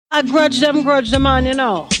I grudge them on, you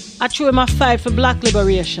know. I true him a fight for black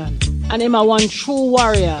liberation. And him a one true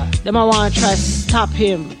warrior. Them I want to try stop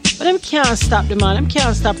him. But them can't stop the man. Them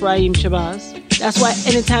can't stop Raheem Shabazz. That's why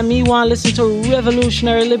anytime me want to listen to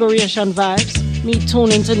revolutionary liberation vibes, me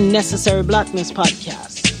tune into Necessary Blackness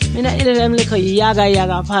podcast. Me not into them little yaga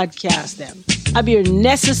podcast them. I be your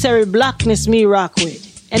Necessary Blackness me rock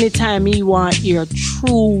with. Anytime me want your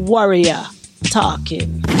true warrior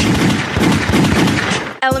talking.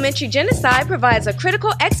 Elementary Genocide provides a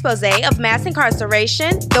critical expose of mass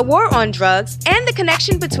incarceration, the war on drugs, and the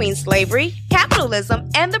connection between slavery, capitalism,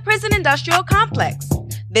 and the prison-industrial complex.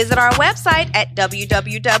 Visit our website at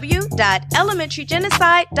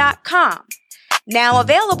www.elementarygenocide.com. Now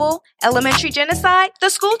available, Elementary Genocide,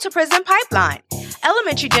 the School-to-Prison Pipeline.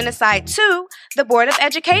 Elementary Genocide 2, the Board of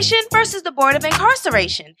Education versus the Board of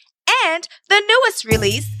Incarceration. And the newest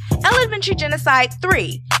release, Elementary Genocide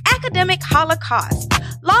 3, Academic Holocaust.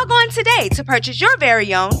 Log on today to purchase your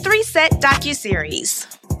very own 3-set docuseries.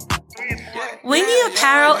 Wingy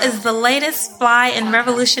Apparel is the latest fly and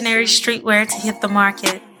revolutionary streetwear to hit the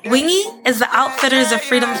market. Wingy is the outfitters of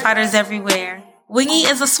freedom fighters everywhere. Wingy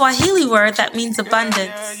is a Swahili word that means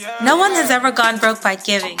abundance. No one has ever gone broke by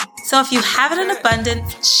giving. So if you have it in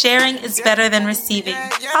abundance, sharing is better than receiving.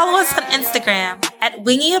 Follow us on Instagram at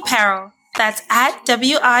Wingy Apparel. That's at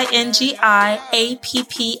WINGIAPPAREL.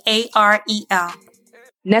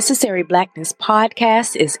 Necessary Blackness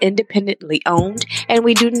podcast is independently owned, and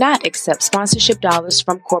we do not accept sponsorship dollars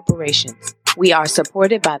from corporations. We are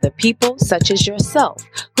supported by the people such as yourself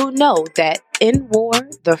who know that in war,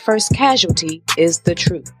 the first casualty is the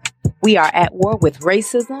truth. We are at war with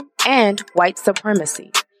racism and white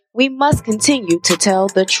supremacy. We must continue to tell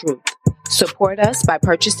the truth. Support us by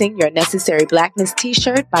purchasing your Necessary Blackness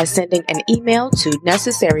t-shirt by sending an email to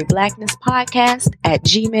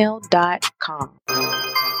necessaryblacknesspodcast@gmail.com.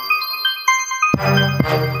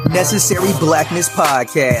 Necessary Blackness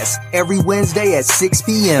Podcast, every Wednesday at 6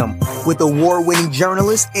 p.m. with award-winning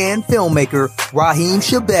journalist and filmmaker Raheem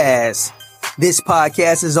Shabazz. This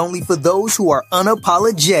podcast is only for those who are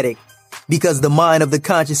unapologetic, because the mind of the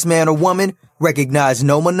conscious man or woman recognizes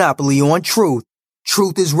no monopoly on truth.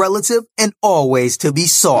 Truth is relative and always to be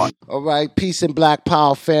sought. All right, peace and Black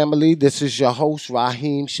Power family. This is your host,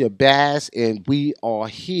 Raheem Shabazz, and we are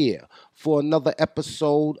here for another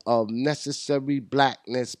episode of Necessary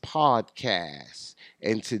Blackness Podcast.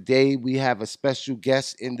 And today we have a special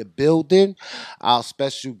guest in the building. Our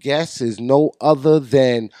special guest is no other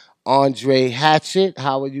than Andre Hatchett.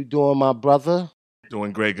 How are you doing, my brother?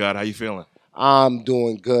 Doing great, God. How you feeling? I'm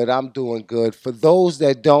doing good. For those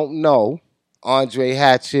that don't know, Andre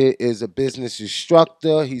Hatchett is a business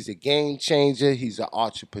instructor. He's a game changer. He's an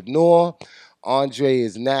entrepreneur. Andre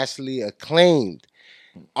is nationally acclaimed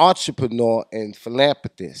entrepreneur and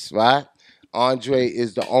philanthropist, right? Andre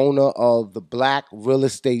is the owner of the Black Real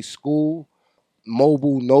Estate School,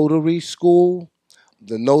 Mobile Notary School,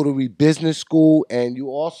 the Notary Business School, and you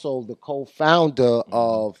also the co-founder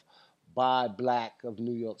of Buy Black of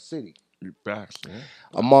New York City. Facts, yeah.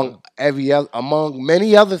 Among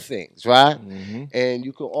many other things, right? Mm-hmm. And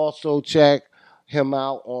you can also check him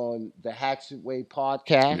out on the Hatchet Way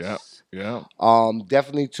podcast. Yeah.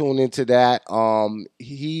 Definitely tune into that.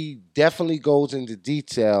 He definitely goes into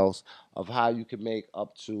details of how you can make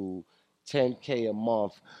up to $10K a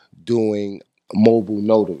month doing mobile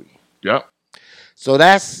notary. Yep. So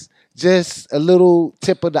that's just a little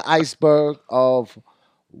tip of the iceberg of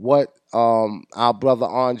what our brother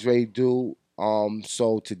Andre do.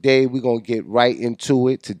 So today we're going to get right into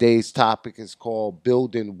it. Today's topic is called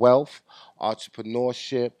Building Wealth,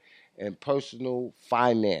 Entrepreneurship, and Personal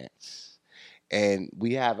Finance. And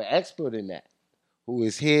we have an expert in that who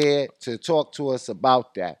is here to talk to us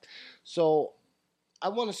about that. So I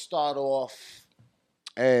want to start off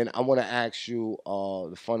and I want to ask you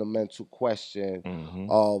the fundamental question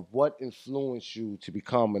of what influenced you to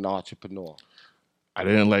become an entrepreneur? I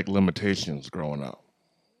didn't like limitations growing up.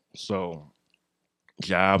 So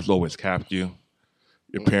jobs always capped you.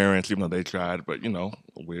 Your parents, even though they tried, but,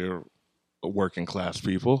 we're working class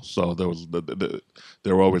people, so there was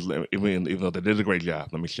they were always, even though they did a great job.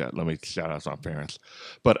 Let me shout out to our parents,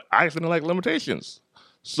 but I didn't like limitations.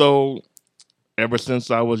 So ever since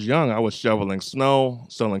I was young, I was shoveling snow,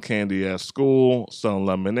 selling candy at school, selling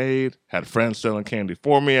lemonade. Had friends selling candy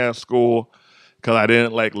for me at school because I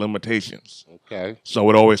didn't like limitations. Okay. So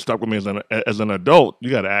it always stuck with me as an adult. You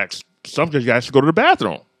got to ask. Sometimes you guys should go to the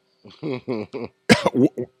bathroom.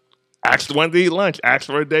 Asked when to eat lunch, asked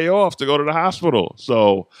for a day off to go to the hospital.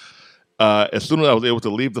 So as soon as I was able to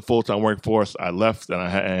leave the full-time workforce, I left,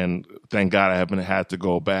 and thank God I haven't had to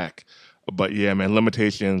go back. But yeah, man,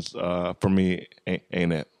 limitations for me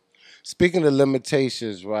ain't it. Speaking of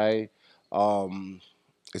limitations, right?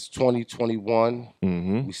 It's 2021.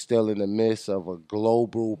 Mm-hmm. We're still in the midst of a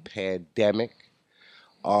global pandemic.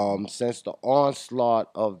 Since the onslaught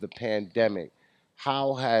of the pandemic,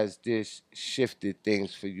 how has this shifted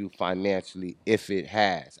things for you financially, if it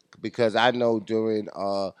has? Because I know during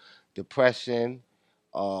depression,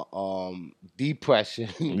 depression,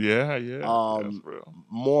 Yeah, that's um, real.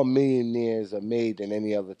 more millionaires are made than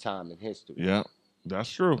any other time in history. Yeah,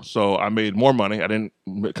 that's true. So I made more money. I didn't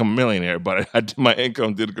become a millionaire, but my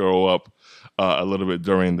income did go up a little bit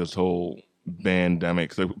during this whole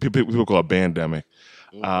pandemic. So people call it pandemic.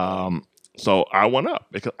 So I went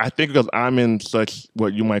up because I'm in such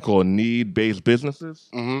what you might call need-based businesses,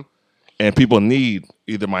 Mm-hmm. and people need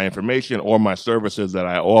either my information or my services that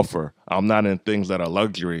I offer. I'm not in things that are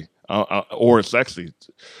luxury or sexy.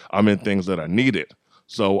 I'm in things that are needed.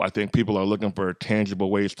 So I think people are looking for tangible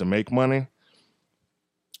ways to make money.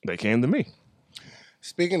 They came to me.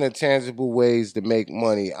 Speaking of tangible ways to make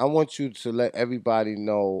money, I want you to let everybody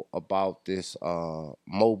know about this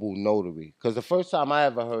mobile notary. Because the first time I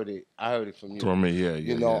ever heard it, I heard it from you. From me, yeah.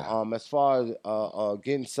 You know, as far as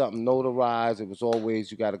getting something notarized, it was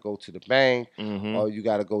always you got to go to the bank, Mm-hmm. or you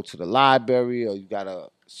got to go to the library, or you got to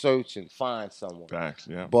search and find someone. Facts,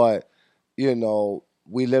 yeah. But you know,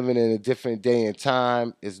 we living in a different day and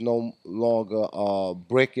time. It's no longer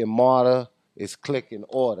brick and mortar. It's click and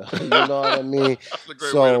order. You know what I mean? That's a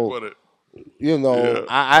great way to put it. You know, Yeah.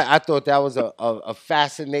 I thought that was a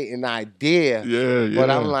fascinating idea. Yeah, yeah.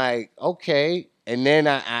 But I'm like, okay. And then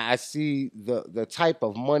I see the type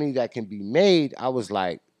of money that can be made. I was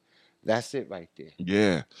like, that's it right there.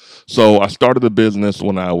 Yeah. So I started the business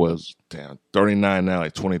when I was 39 now,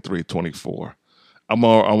 like 23, 24. I'm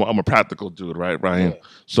a practical dude, right, Ryan? Yeah.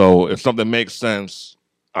 So if something makes sense,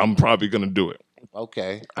 I'm probably gonna do it.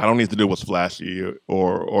 Okay. I don't need to do what's flashy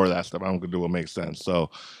or that stuff. I'm gonna do what makes sense. So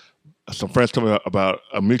some friends told me about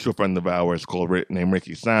a mutual friend of ours named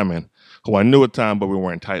Ricky Simon, who I knew at the time, but we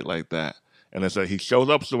weren't tight like that. And they said he shows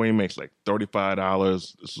up so he makes like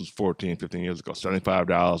 $35. This was 14, 15 years ago. $75,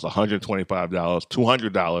 $125,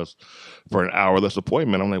 $200 for an hourless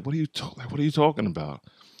appointment. I'm like, what are you talking about?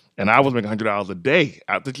 And I was making $100 a day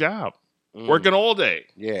at the job, working all day.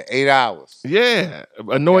 Yeah, 8 hours. Yeah,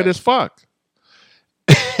 annoyed as fuck.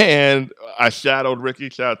 And I shadowed Ricky,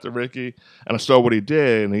 shout out to Ricky, and I saw what he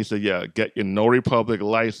did, and he said, yeah, get your Notary Public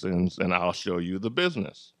license, and I'll show you the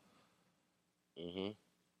business. Mm-hmm.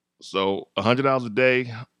 So $100 a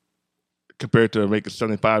day compared to making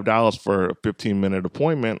 $75 for a 15-minute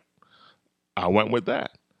appointment, I went with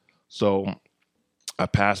that. So I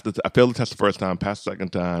failed the test the first time, passed the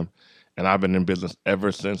second time, and I've been in business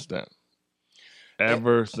ever since then.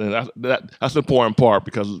 Ever since. That's the important part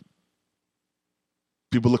because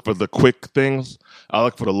people look for the quick things. I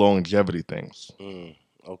look for the longevity things.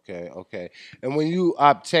 Okay. And when you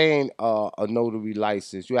obtain a notary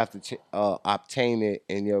license, you have to obtain it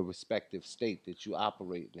in your respective state that you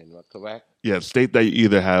operate in, correct? Yeah, state that you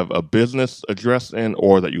either have a business address in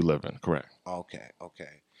or that you live in, correct. Okay.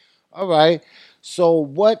 All right. So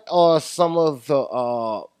what are some of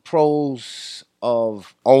the pros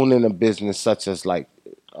of owning a business such as like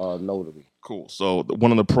notary? Cool. So one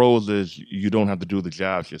of the pros is you don't have to do the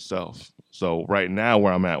jobs yourself. So right now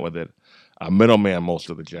where I'm at with it, I middleman most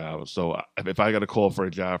of the jobs. So if I got a call for a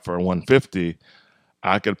job for $150,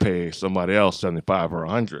 I could pay somebody else $75 or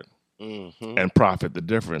 $100 and profit the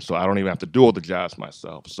difference. So I don't even have to do all the jobs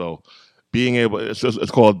myself. So being able, it's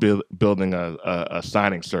called building a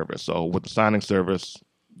signing service. So with the signing service,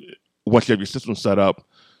 once you have your system set up,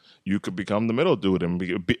 you could become the middle dude and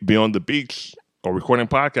be on the beach or recording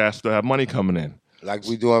podcasts to have money coming in. Like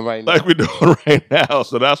we're doing right now. Like we're doing right now.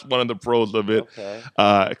 So that's one of the pros of it. Okay.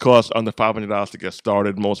 It costs under $500 to get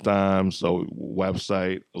started most times. So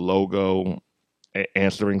website, logo,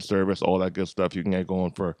 answering service, all that good stuff you can get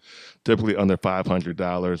going for typically under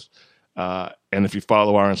 $500. And if you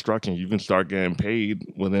follow our instructions, you can start getting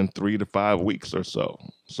paid within 3 to 5 weeks or so.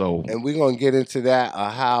 And we're going to get into that,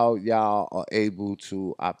 how y'all are able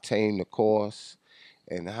to obtain the course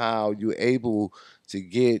and how you're able to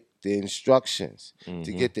get the instructions,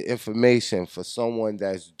 to get the information for someone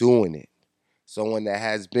that's doing it, someone that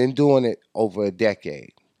has been doing it over a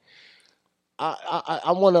decade.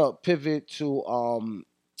 I want to pivot to,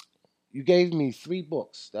 you gave me 3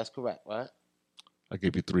 books. That's correct, right? I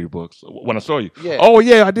gave you 3 books when I saw you. Yeah. Oh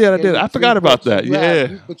yeah, I did. I forgot about that.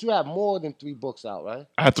 Yeah. But you have more than 3 books out, right?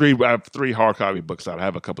 I have 3 hard copy books out. I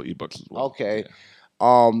have a couple of ebooks as well. Okay.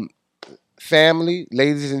 Yeah. Family,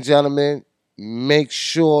 ladies and gentlemen, make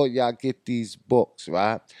sure y'all get these books,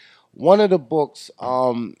 right? one of the books,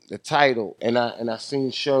 the title, and I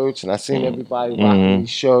seen shirts, and I seen everybody rocking these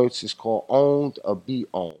shirts. It's called "Owned or Be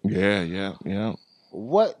Owned." Yeah.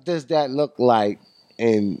 What does that look like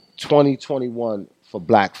in 2021 for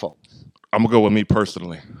Black folks? I'm gonna go with me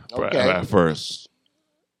personally. Okay. At first,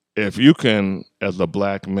 if you can, as a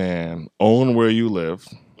Black man, own where you live,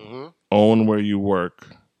 own where you work,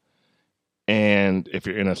 and if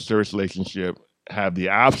you're in a serious relationship, have the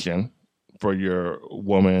option for your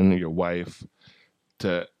woman, your wife,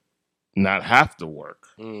 to not have to work.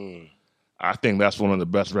 I think that's one of the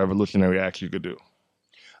best revolutionary acts you could do.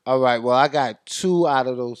 All right. Well, I got 2 out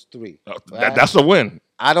of those 3. Right? That's a win.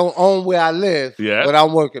 I don't own where I live, but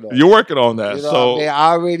I'm working on it. You're working on that. You know so what I mean? I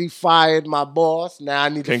already fired my boss. Now I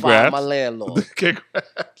need to fire my landlord.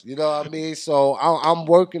 Congrats. You know what I mean? So I'm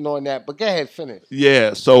working on that. But go ahead, finish.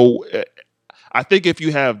 Yeah. So I think if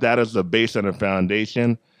you have that as a base and a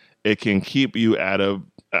foundation, it can keep you out of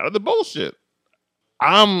the bullshit.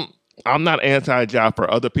 I'm not anti-job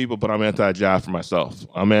for other people, but I'm anti-job for myself.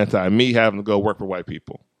 I'm anti-me having to go work for white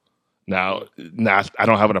people. Now, I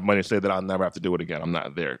don't have enough money to say that I'll never have to do it again. I'm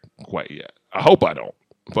not there quite yet. I hope I don't,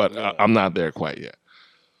 but I'm not there quite yet.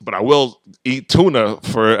 But I will eat tuna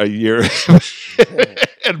for a year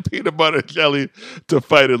and peanut butter and jelly to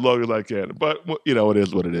fight as long as I can. But, you know, it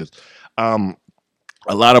is what it is. A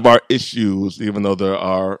lot of our issues, even though there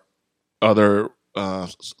are other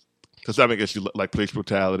systemic issues like police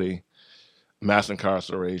brutality, mass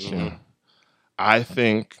incarceration, I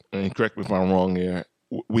think, and correct me if I'm wrong here,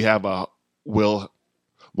 we have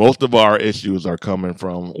most of our issues are coming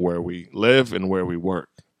from where we live and where we work.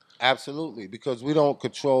 Absolutely, because we don't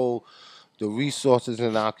control the resources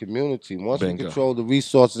in our community. Once we control the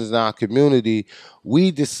resources in our community,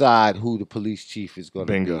 we decide who the police chief is going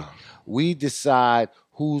to be. We decide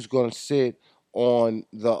who's going to sit on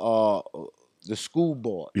the school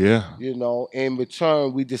board. Yeah. You know, in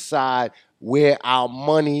return, we decide where our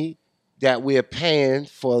money that we're paying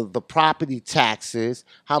for the property taxes,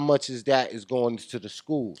 how much is going to the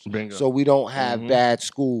schools. So we don't have bad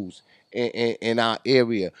schools in our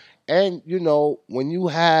area. And, you know, when you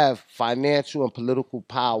have financial and political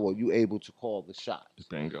power, you're able to call the shots.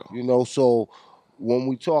 You know, so when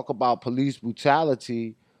we talk about police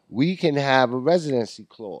brutality, we can have a residency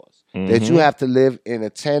clause that you have to live in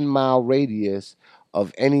a 10-mile radius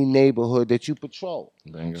of any neighborhood that you patrol.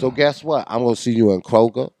 So guess what? I'm going to see you in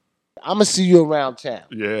Kroger. I'm going to see you around town.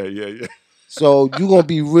 Yeah. So you're going to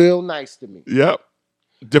be real nice to me. Yep.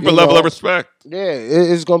 Different level of respect. Yeah,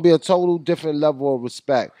 it's going to be a total different level of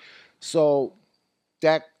respect. So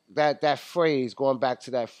that phrase, going back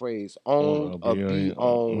to that phrase, owned or be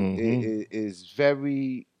owned, is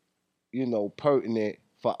very, you know, pertinent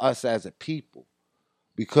for us as a people.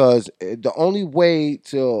 Because the only way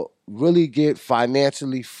to really get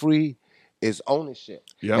financially free is ownership.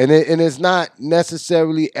 Yep. And it's not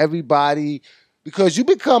necessarily everybody, because you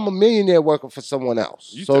become a millionaire working for someone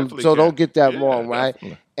else. So don't get that wrong, right?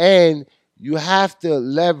 Definitely. And you have to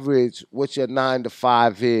leverage what your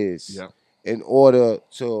 9-to-5 is in order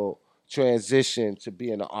to transition to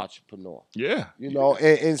being an entrepreneur. Yeah. You know,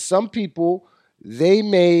 and some people, they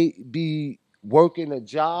may be working a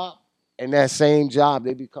job, and that same job,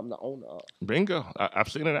 they become the owner of. Bingo. I've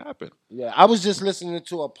seen it happen. Yeah, I was just listening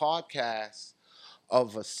to a podcast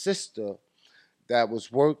of a sister that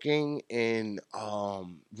was working in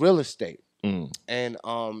real estate. And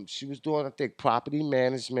she was doing, I think, property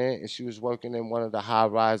management, and she was working in one of the high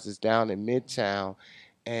rises down in Midtown.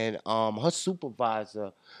 And her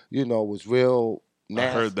supervisor, you know, was real nasty.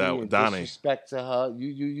 I heard that with Donnie. Disrespect to her.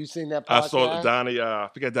 You seen that podcast? I saw Donnie. I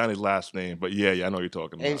forget Donnie's last name, but yeah, I know what you're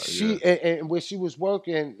talking about. And she and where she was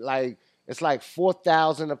working, like it's like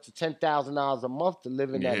 $4,000 up to $10,000 a month to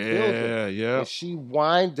live in that building. Yeah. And she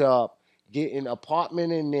wind up getting an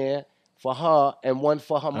apartment in there for her and one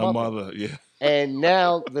for her mother. Yeah. And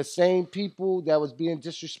now the same people that was being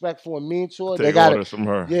disrespectful and mean to her, Take orders from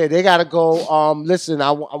her. Yeah, they gotta go. Listen,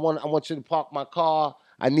 I want you to park my car.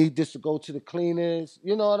 I need this to go to the cleaners.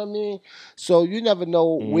 You know what I mean? So you never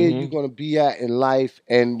know where you're gonna be at in life.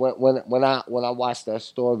 And when I watched that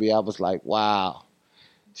story, I was like, wow,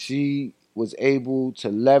 she was able to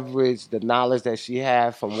leverage the knowledge that she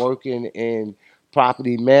had from working in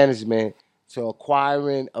property management to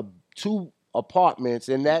acquiring 2 apartments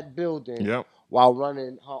in that building while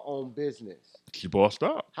running her own business. She bossed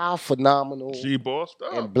up. How phenomenal. She bossed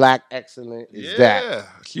up. And Black excellent is that. Yeah,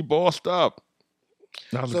 she bossed up.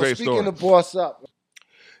 That was a great story. Speaking of boss up,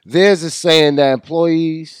 there's a saying that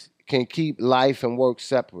employees can keep life and work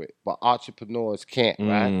separate, but entrepreneurs can't,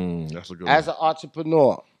 right? That's a good one. As an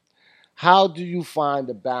entrepreneur, How do you find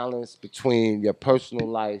the balance between your personal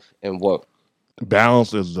life and work?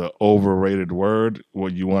 Balance is the overrated word.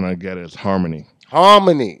 What you want to get is harmony.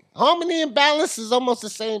 Harmony. Harmony and balance is almost the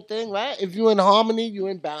same thing, right? If you're in harmony,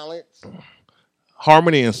 you're in balance.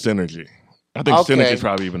 Harmony and synergy. I think Okay. synergy is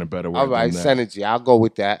probably even a better word. All right, than that. synergy. I'll go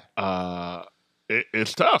with that.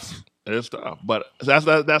 It's tough. It's tough. But that's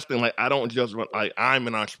the thing. Like, I don't just run. Like, I'm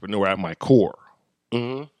an entrepreneur at my core.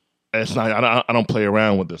 Mm-hmm. It's not. I don't play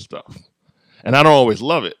around with this stuff, and I don't always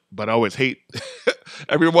love it. But I always hate.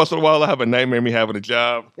 Every once in a while, I have a nightmare of me having a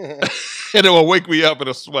job, and it will wake me up in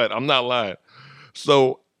a sweat. I'm not lying.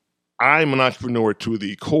 So I'm an entrepreneur to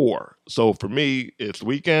the core. So for me, it's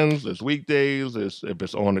weekends, it's weekdays, if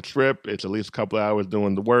it's on a trip, it's at least a couple of hours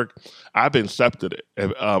doing the work. I've accepted it.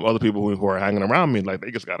 If, other people who are hanging around me, like,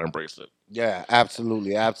 they just got to embrace it. Yeah,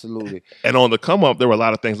 absolutely, absolutely. And on the come up, there were a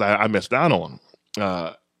lot of things I missed out on.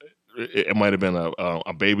 It might have been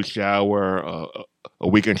a baby shower, a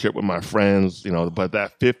weekend trip with my friends, but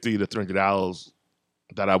that $50 to $300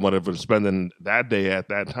 that I wanted to spend in that day at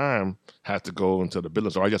that time had to go into the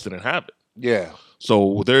business, or I just didn't have it. Yeah.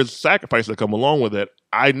 So there's sacrifice that come along with it.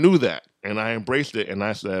 I knew that, and I embraced it, and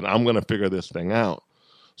I said, I'm going to figure this thing out.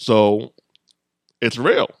 So it's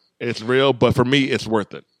real. It's real, but for me, it's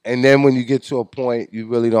worth it. And then when you get to a point, you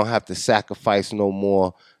really don't have to sacrifice no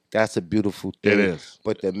more. That's a beautiful thing. It is.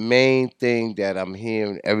 But the main thing that I'm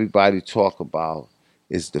hearing everybody talk about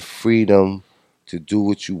is the freedom to do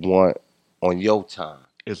what you want on your time.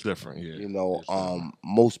 It's different, yeah.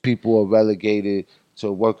 Most people are relegated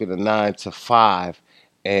to working a 9 to 5,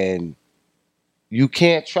 and you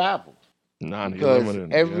can't travel. Because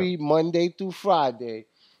every Monday through Friday,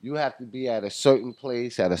 you have to be at a certain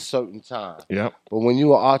place at a certain time. Yep. But when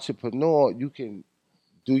you're an entrepreneur, you can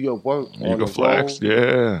do your work on You the can flex, road.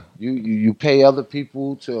 yeah. You pay other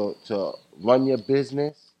people to run your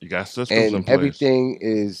business. You got systems in And place. everything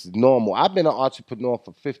is normal. I've been an entrepreneur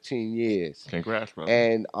for 15 years. Congrats, brother.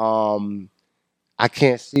 And I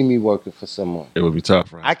can't see me working for someone. It would be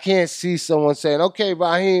tough, right? I can't see someone saying, "Okay,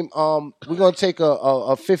 Raheem, we're gonna take a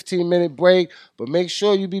 15-minute break, but make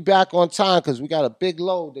sure you be back on time because we got a big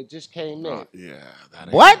load that just came in." Yeah. That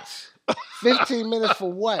ain't What? 15 minutes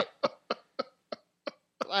for what?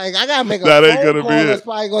 Like, I gotta make a That ain't phone gonna call be it. that's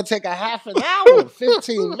probably gonna take a half an hour,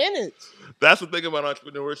 15 minutes. That's the thing about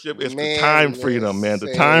entrepreneurship. It's Man, the time freedom, man.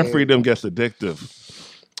 The time freedom gets addictive.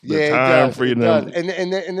 The Yeah, time it does. freedom. It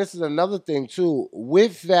does. And this is another thing too.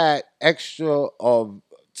 With that extra of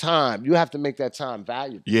time, you have to make that time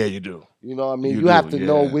valuable. Yeah, you do. You know what I mean? You You have do, to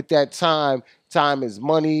know yeah. with that time is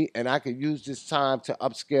money, and I could use this time to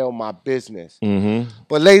upscale my business. Mm-hmm.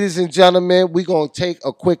 But ladies and gentlemen, we're going to take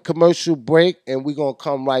a quick commercial break, and we're going to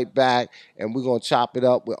come right back, and we're going to chop it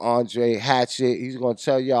up with Andre Hatchett. He's going to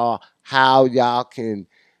tell y'all how y'all can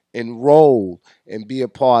enroll and be a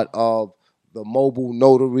part of the mobile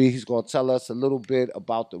notary. He's going to tell us a little bit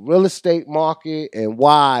about the real estate market and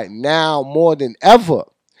why now more than ever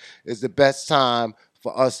is the best time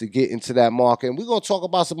for us to get into that market. And we're going to talk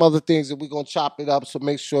about some other things, and we're going to chop it up. So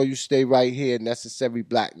make sure you stay right here. Necessary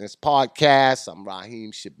Blackness Podcast. I'm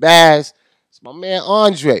Raheem Shabazz. It's my man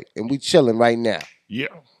Andre, and we chilling right now. Yeah.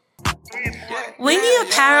 Wingy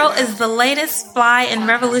Apparel is the latest fly and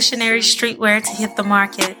revolutionary streetwear to hit the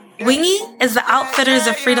market. Wingy is the outfitters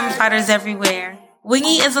of freedom fighters everywhere.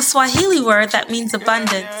 Wingy is a Swahili word that means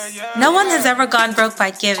abundance. No one has ever gone broke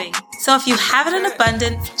by giving. So if you have it in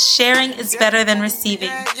abundance, sharing is better than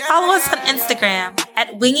receiving. Follow us on Instagram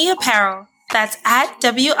at Wingy Apparel. That's at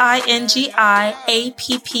WINGIAPPAREL.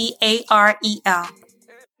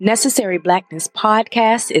 Necessary Blackness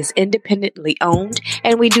Podcast is independently owned,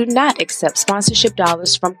 and we do not accept sponsorship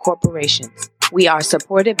dollars from corporations. We are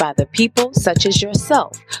supported by the people such as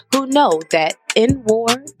yourself who know that in war,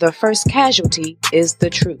 the first casualty is the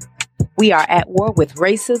truth. We are at war with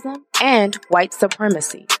racism and white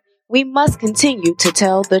supremacy. We must continue to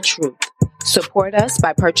tell the truth. Support us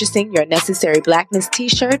by purchasing your Necessary Blackness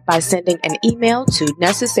t-shirt by sending an email to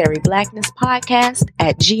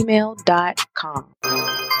necessaryblacknesspodcast@gmail.com.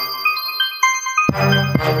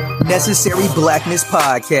 Necessary Blackness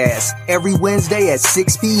Podcast, every Wednesday at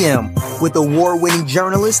 6 p.m. with award-winning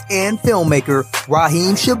journalist and filmmaker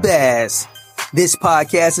Raheem Shabazz. This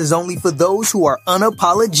podcast is only for those who are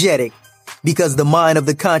unapologetic, because the mind of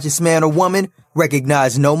the conscious man or woman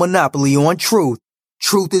recognizes no monopoly on truth.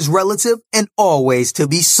 Truth is relative and always to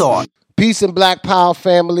be sought. Peace and Black Power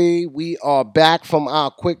family. We are back from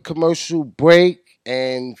our quick commercial break.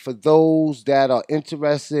 And for those that are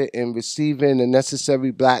interested in receiving the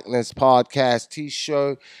Necessary Blackness Podcast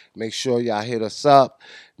t-shirt, make sure y'all hit us up.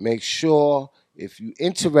 Make sure if you're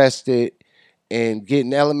interested in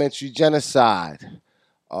getting Elementary Genocide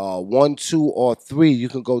 1, 2, or 3, you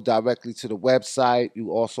can go directly to the website.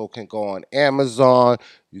 You also can go on Amazon.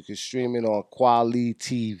 You can stream it on Quali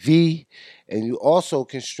TV. And you also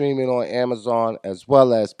can stream it on Amazon as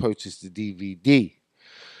well as purchase the DVD.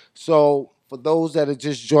 So for those that are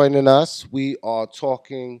just joining us, we are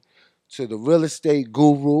talking to the real estate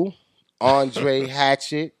guru, Andre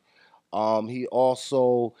Hatchett. He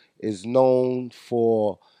also is known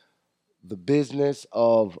for the business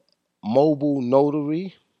of mobile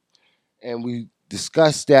notary, and we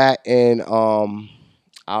discussed that in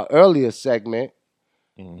our earlier segment.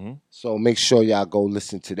 Mm-hmm. So make sure y'all go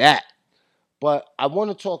listen to that. But I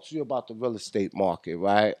want to talk to you about the real estate market,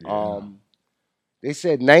 right? Yeah. They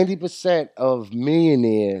said 90% of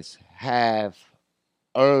millionaires have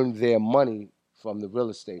earned their money from the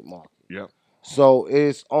real estate market. Yep. So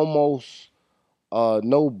it's almost a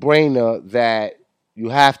no-brainer that you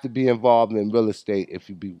have to be involved in real estate if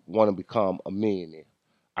you want to become a millionaire.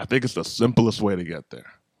 I think it's the simplest way to get there.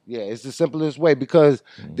 Yeah, it's the simplest way because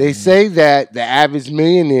they say that the average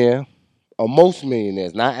millionaire, or most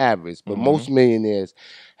millionaires, not average, but most millionaires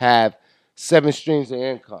have 7 streams of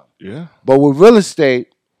income. Yeah. But with real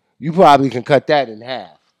estate, you probably can cut that in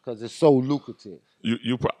half because it's so lucrative.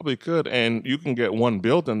 You probably could, and you can get one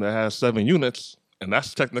building that has 7 units, and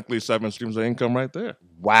that's technically 7 streams of income right there.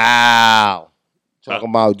 Wow. Talking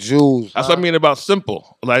about jewels. That's what I mean about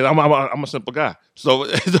simple. Like I'm a simple guy. So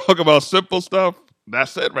talk about simple stuff.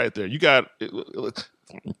 That's it right there. You got, let's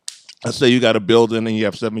say you got a building and you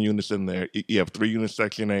have 7 units in there. You have 3 units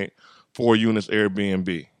Section 8, 4 units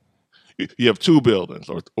Airbnb. You have 2 buildings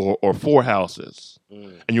or 4 houses,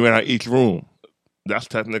 and you rent out each room. That's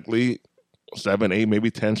technically 7, 8,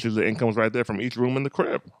 maybe 10 streams of incomes right there from each room in the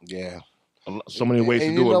crib. Yeah. So many ways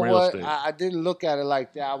and to do you know it real what? estate. I didn't look at it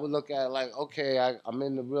like that. I would look at it like, okay, I'm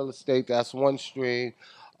in the real estate. That's one stream.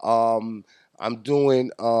 I'm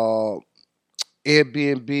doing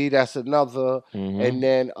Airbnb. That's another. And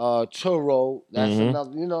then Turo. That's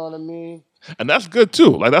another. You know what I mean? And that's good too.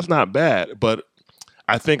 Like that's not bad. But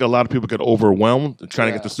I think a lot of people get overwhelmed trying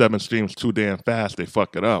to get the 7 streams too damn fast. They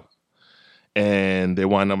fuck it up. And they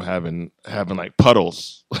wind up having like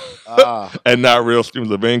puddles and not real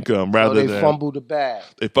streams of income. Rather so they than fumble the bag.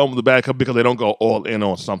 They fumble the bag because they don't go all in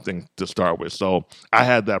on something to start with. So I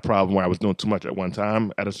had that problem where I was doing too much at one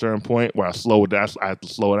time at a certain point where I slowed down. I had to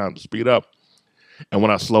slow it down to speed up. And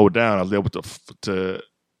when I slowed down, I was able to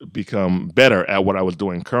become better at what I was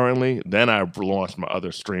doing currently. Then I launched my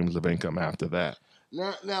other streams of income after that.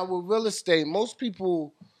 Now with real estate, most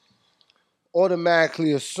people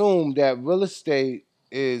automatically assume that real estate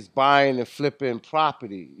is buying and flipping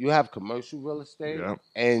property. You have commercial real estate,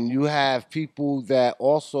 and you have people that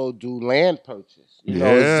also do land purchase. You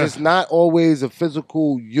know, it's just not always a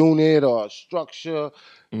physical unit or a structure.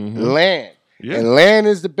 Land. Yeah. And land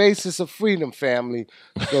is the basis of freedom, family.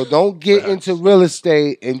 So don't get into real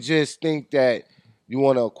estate and just think that you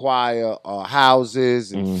want to acquire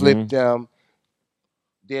houses and flip them.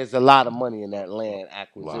 There's a lot of money in that land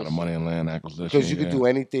acquisition. A lot of money in land acquisition. Because you can do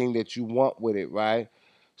anything that you want with it, right?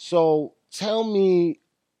 So tell me,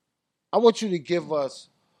 I want you to give us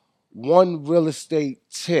one real estate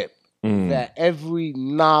tip that every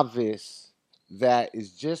novice that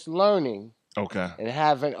is just learning and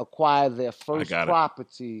haven't acquired their first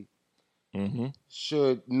property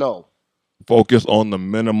should know. Focus on the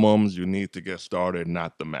minimums you need to get started,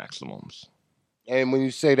 not the maximums. And when you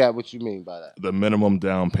say that, what you mean by that? The minimum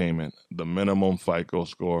down payment, the minimum FICO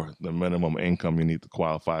score, the minimum income you need to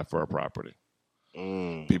qualify for a property.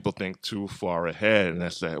 People think too far ahead and they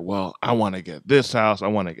say, well, I want to get this house, I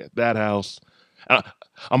want to get that house. I'm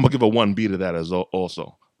going to give a 1B to that as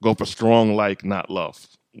also. Go for strong like, not love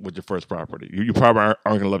with your first property. You probably aren't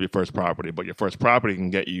going to love your first property, but your first property can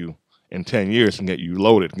get you, in 10 years, can get you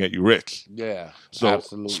loaded, can get you rich. Yeah, so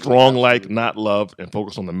absolutely. Strong like, not love, and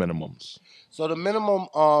focus on the minimums. So the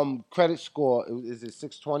minimum credit score, is it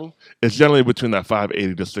 620? It's generally between that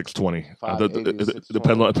 580 to 620. 580 to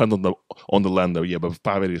 620. Depends on the lender, yeah, but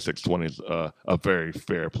 580 to 620 is a very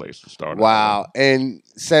fair place to start. Wow. And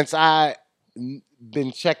since I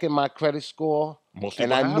been checking my credit score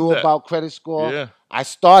and I knew about credit score, I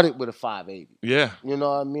started with a 580. Yeah. You know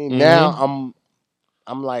what I mean? Now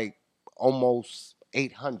I'm like almost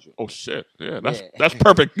 800. Oh shit! Yeah, that's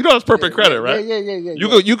perfect. You know that's perfect credit, right? Yeah.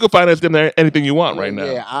 You could finance them anything you want right now.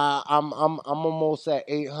 Yeah, I'm almost at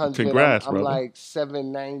 800. Congrats, I'm brother. like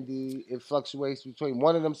 790. It fluctuates between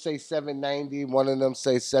one of them say 790, one of them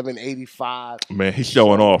say 785. Man, he's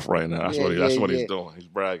showing off right now. That's what he's doing. He's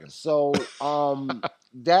bragging. So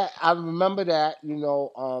that I remember that. You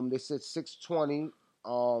know, they said 620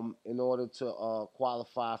 in order to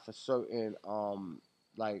qualify for certain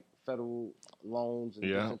like federal loans and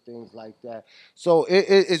different things like that. So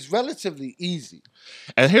it's relatively easy.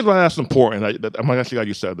 And here's why that's important. I'm going to glad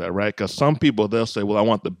you said that, right? Because some people, they'll say, well, I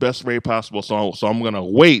want the best rate possible, so I'm going to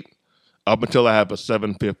wait up until I have a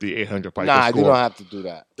 750, 800 FICO Nah, score. you don't have to do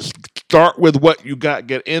that. Start with what you got.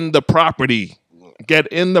 Get in the property. Get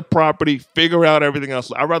in the property. Figure out everything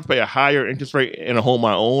else. I'd rather pay a higher interest rate in a home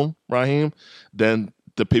I own, Raheem, than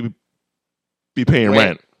to be paying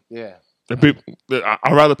rent. Yeah.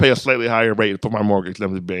 I'd rather pay a slightly higher rate for my mortgage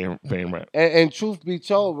than to be paying rent. And truth be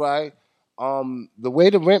told, right, the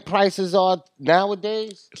way the rent prices are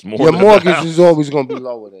nowadays, your mortgage is always going to be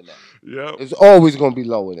lower than that. Yeah. It's always going to be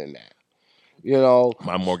lower than that. You know,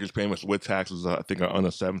 my mortgage payments with taxes, I think, are under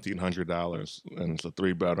 $1,700, and it's a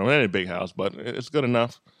 3-bedroom. It ain't a big house, but it's good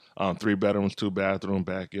enough. 3 bedrooms, 2 bathroom,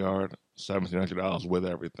 backyard, $1,700 with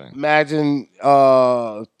everything. Imagine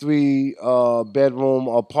 3 bedroom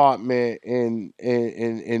apartment in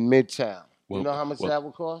Midtown. You know how much that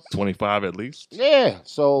would cost? 25 at least. Yeah.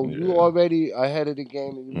 So you already ahead of the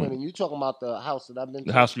game and you winning. You talking about the house that I've been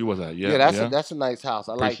to? The house you was at, yeah. Yeah, that's a nice house.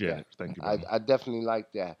 I like that. Appreciate it. Thank you. I definitely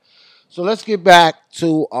like that. So let's get back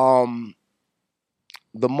to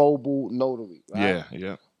the mobile notary, right?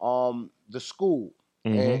 Yeah. The school.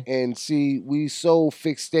 And see, we so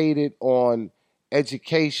fixated on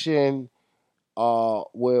education,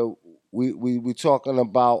 where we talking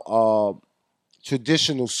about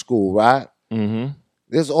traditional school, right? Mm-hmm.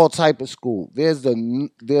 There's all type of school. There's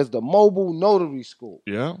the mobile notary school.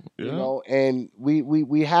 Yeah. You know, and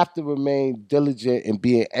we have to remain diligent in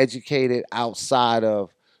being educated outside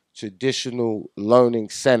of traditional learning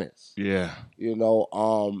centers. Yeah. You know,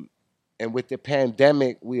 and with the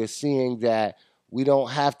pandemic, we are seeing that we don't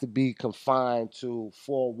have to be confined to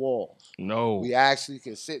 4 walls. No. We actually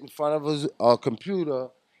can sit in front of a computer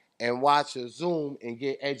and watch a Zoom and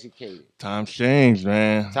get educated. Times changed,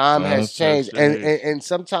 man. Time has changed. And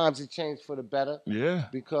sometimes it changed for the better. Yeah.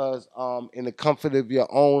 Because in the comfort of your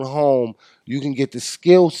own home, you can get the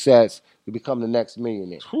skill sets to become the next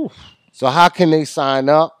millionaire. Whew. So how can they sign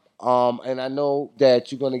up? And I know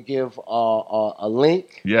that you're going to give a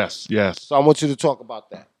link. Yes. So I want you to talk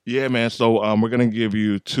about that. Yeah, man. So we're going to give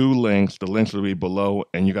you 2 links. The links will be below,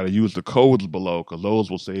 and you got to use the codes below because those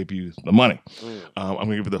will save you the money. I'm going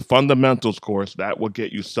to give you the fundamentals course. That will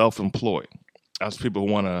get you self-employed. That's people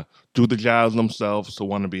who want to do the jobs themselves, who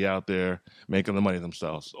want to be out there making the money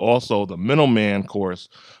themselves. Also, the middleman course,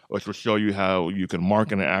 which will show you how you can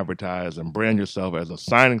market and advertise and brand yourself as a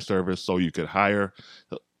signing service so you could hire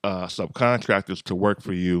subcontractors to work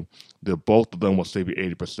for you. Both of them will save you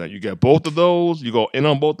 80%. You get both of those, you go in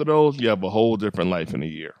on both of those, you have a whole different life in a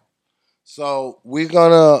year. So we're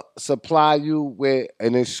going to supply you with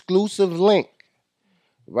an exclusive link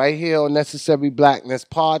right here on Necessary Blackness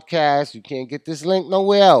Podcast. You can't get this link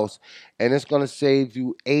nowhere else. And it's going to save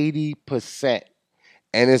you 80%.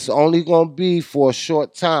 And it's only going to be for a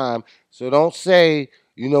short time. So don't say,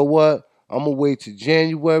 you know what, I'm going to wait till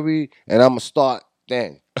January and I'm going to start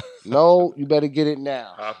then. No, you better get it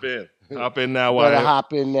now. Hop in now. Hop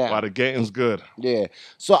in now. While the getting's good. Yeah.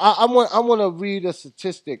 So I want to read a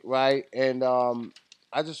statistic, right? And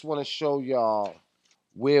I just want to show y'all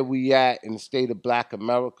where we at in the state of Black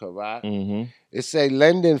America, right? Mm-hmm. It say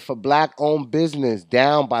lending for Black-owned business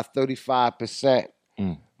down by 35%.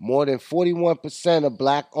 More than 41% of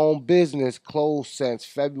Black-owned business closed since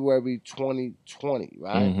February 2020,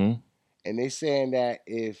 right? Mm-hmm. And they saying that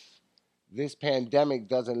if this pandemic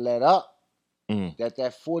doesn't let up,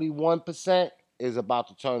 that 41% is about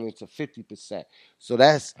to turn into 50%. So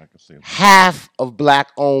that's half of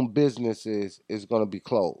Black-owned businesses is going to be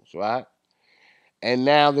closed, right? And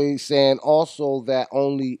now they're saying also that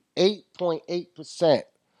only 8.8%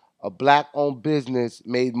 of Black-owned business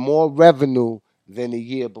made more revenue than the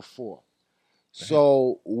year before.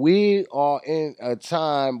 So we are in a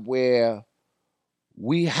time where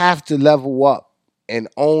we have to level up and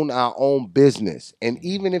own our own business. And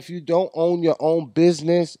even if you don't own your own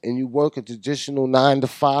business and you work a traditional 9 to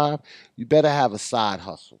 5, you better have a side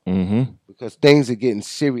hustle. Mm-hmm. Because things are getting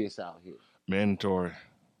serious out here. Mandatory.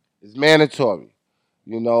 It's mandatory.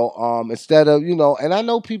 You know, instead of, you know, and I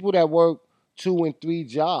know people that work 2 and 3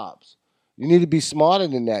 jobs. You need to be smarter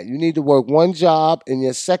than that. You need to work 1 job and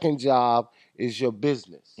your second job is your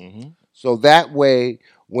business. Mm-hmm. So that way,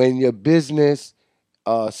 when your business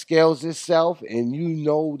scales itself and you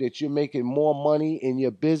know that you're making more money in your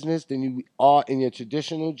business than you are in your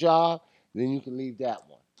traditional job, then you can leave that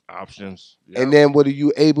one. Options. Yep. And then what are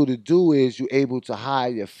you able to do is you're able to hire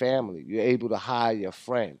your family. You're able to hire your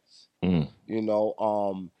friends. You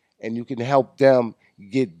know, and you can help them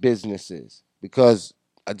get businesses because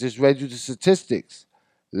I just read you the statistics.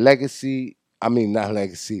 Not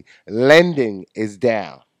legacy. Lending is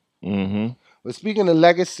down. Mm-hmm. But speaking of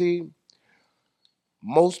legacy,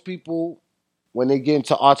 most people, when they get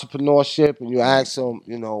into entrepreneurship and you ask them,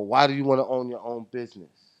 why do you want to own your own business?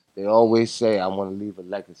 They always say, I want to leave a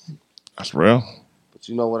legacy. That's real. But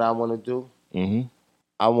you know what I want to do? Mm-hmm.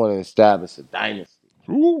 I want to establish a dynasty.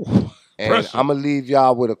 Ooh. And Pressure. I'm going to leave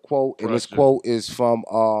y'all with a quote. And this Pressure. quote is from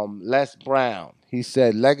Les Brown. He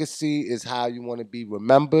said, legacy is how you want to be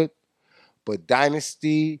remembered, but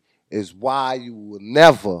dynasty is why you will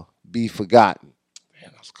never be forgotten.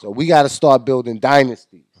 Man, that's cool. So we got to start building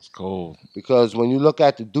dynasties. That's cool. Because when you look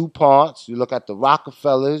at the DuPonts, you look at the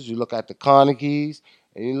Rockefellers, you look at the Carnegies,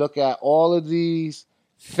 and you look at all of these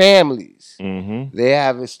families, Mm-hmm. they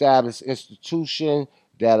have established institutions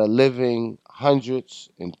that are living hundreds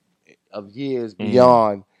of years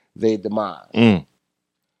beyond their demise. Mm.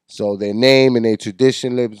 So their name and their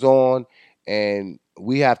tradition lives on, and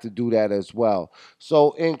we have to do that as well.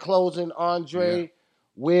 So in closing, Andre,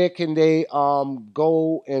 where can they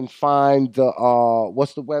go and find the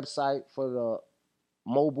what's the website for the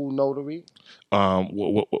mobile notary?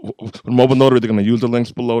 Mobile notary, they're going to use the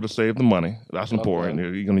links below to save the money. That's important.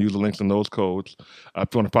 Okay. You're going to use the links in those codes. If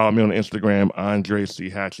you want to follow me on Instagram, Andre C.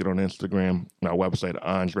 Hatchett on Instagram. My website,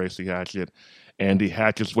 Andre C. Hatchett. And the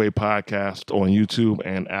Hatchett's Way podcast on YouTube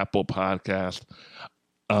and Apple Podcast.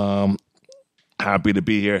 Happy to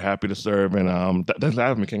be here. Happy to serve. And thanks for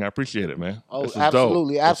having me, King. I appreciate it, man. Oh, This is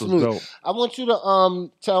absolutely, dope. This is absolutely. dope. I want you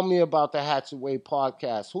to tell me about the Hatchet Way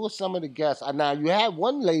podcast. Who are some of the guests? Now you had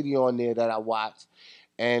one lady on there that I watched,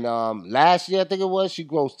 and last year I think it was, she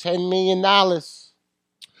grossed $10 million.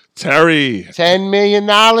 Terry. $10 million,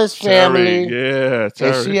 family. Terry. Yeah,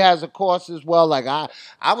 Terry. And she has a course as well. Like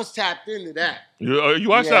I was tapped into that. You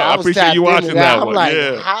watched Yeah, that? I was appreciate tapped you into watching that I'm one. like,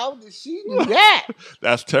 Yeah. how did she do that?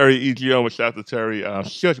 That's Terry EGO. Shout out to Terry.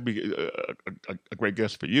 She should be a great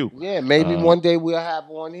guest for you. Yeah, maybe one day we'll have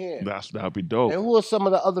one here. That'd be dope. And who are some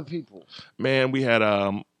of the other people? Man, we had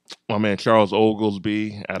my man Charles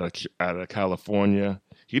Oglesby out of California.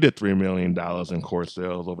 He did $3 million in course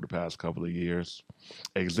sales over the past couple of years.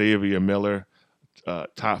 Xavier Miller,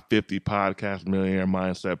 top 50 podcast, Millionaire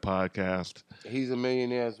Mindset podcast. He's a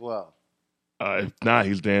millionaire as well. If not,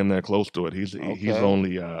 he's damn near close to it. He's Okay.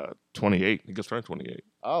 only 28. He just turned 28.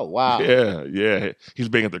 Oh, wow. Yeah. He's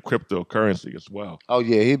big into cryptocurrency as well. Oh,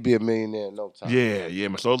 yeah, he'd be a millionaire in no time. Yeah,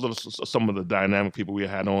 man. So those are some of the dynamic people we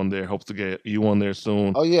had on there. Hope to get you on there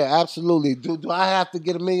soon. Oh, yeah, absolutely. Do I have to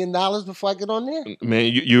get $1 million before I get on there?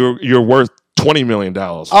 Man, you're worth $20 million to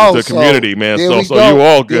Oh, the community, man. there So we so go. you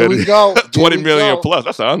all There good. we go. There 20 we million go. plus.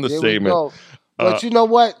 That's an There we understatement. go. But you know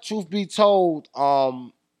what? Truth be told,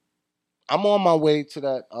 I'm on my way to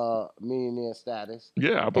that millionaire status.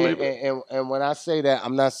 Yeah, I believe it. And when I say that,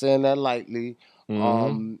 I'm not saying that lightly.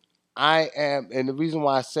 Mhm. I am, and the reason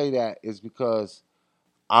why I say that is because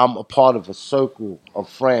I'm a part of a circle of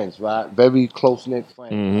friends, right? Very close knit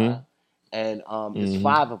friends, Mhm. right? And it's Mhm.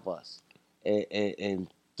 5 of us, and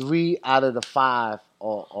 3 out of the 5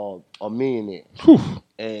 are millionaires, Whew.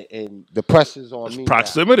 and the pressure's on me, now,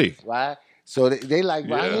 Proximity. right? So they like,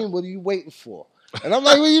 Yeah. Raheem, what are you waiting for? And I'm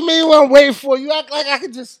like, what do you mean what I'm waiting for? You act like I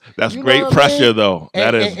could just... That's you know great what I pressure, mean? though.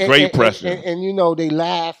 That is great pressure. And, you know, they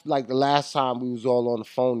laughed like the last time we was all on the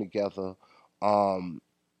phone together.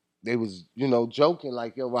 They was, joking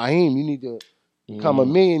like, yo, Raheem, you need to become a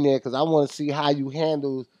millionaire because I want to see how you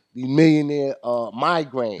handle the millionaire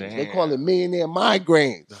migraines. They Damn. call it millionaire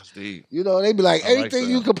migraines. That's deep. They be like, I like everything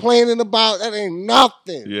that. you complaining about, that ain't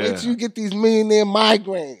nothing. Yeah. Wait till you get these millionaire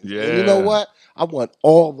migraines. And you know Yeah. what? I want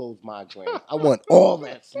all those migraines. I want all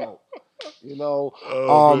that smoke.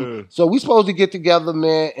 Oh, man. So we supposed to get together,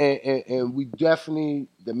 man, and we definitely,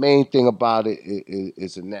 the main thing about it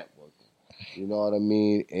is a networking. You know what I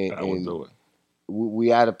mean? I would do it.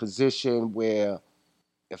 We at a position where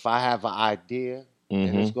if I have an idea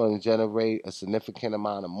and it's Mhm. going to generate a significant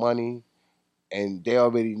amount of money, and they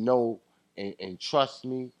already know and trust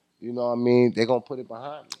me, you know what I mean? They're going to put it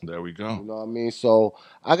behind me. There we You go. know what I mean? So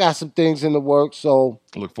I got some things in the works. So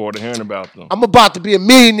Look forward to hearing about them. I'm about to be a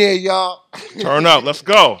millionaire, y'all. Turn up. Let's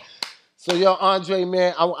go. So, yo, Andre,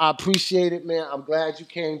 man, I appreciate it, man. I'm glad you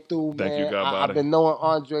came through, man. Thank you, God, I've been knowing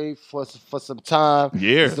Andre for some time.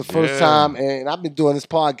 Years, It's the first yeah. time, and I've been doing this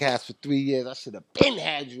podcast for 3 years. I should have been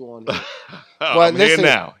had you on here. I'm here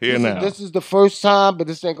now. This is the first time, but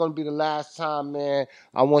this ain't going to be the last time, man.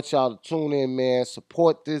 I want y'all to tune in, man.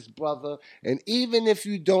 Support this brother. And even if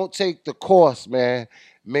you don't take the course, man,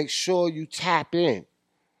 make sure you tap in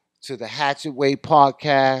to the Hatchet Way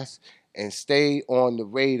podcast and stay on the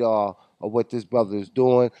radar of what this brother is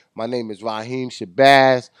doing. My name is Raheem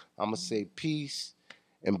Shabazz. I'm going to say peace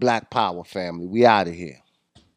and Black Power, family. We out of here.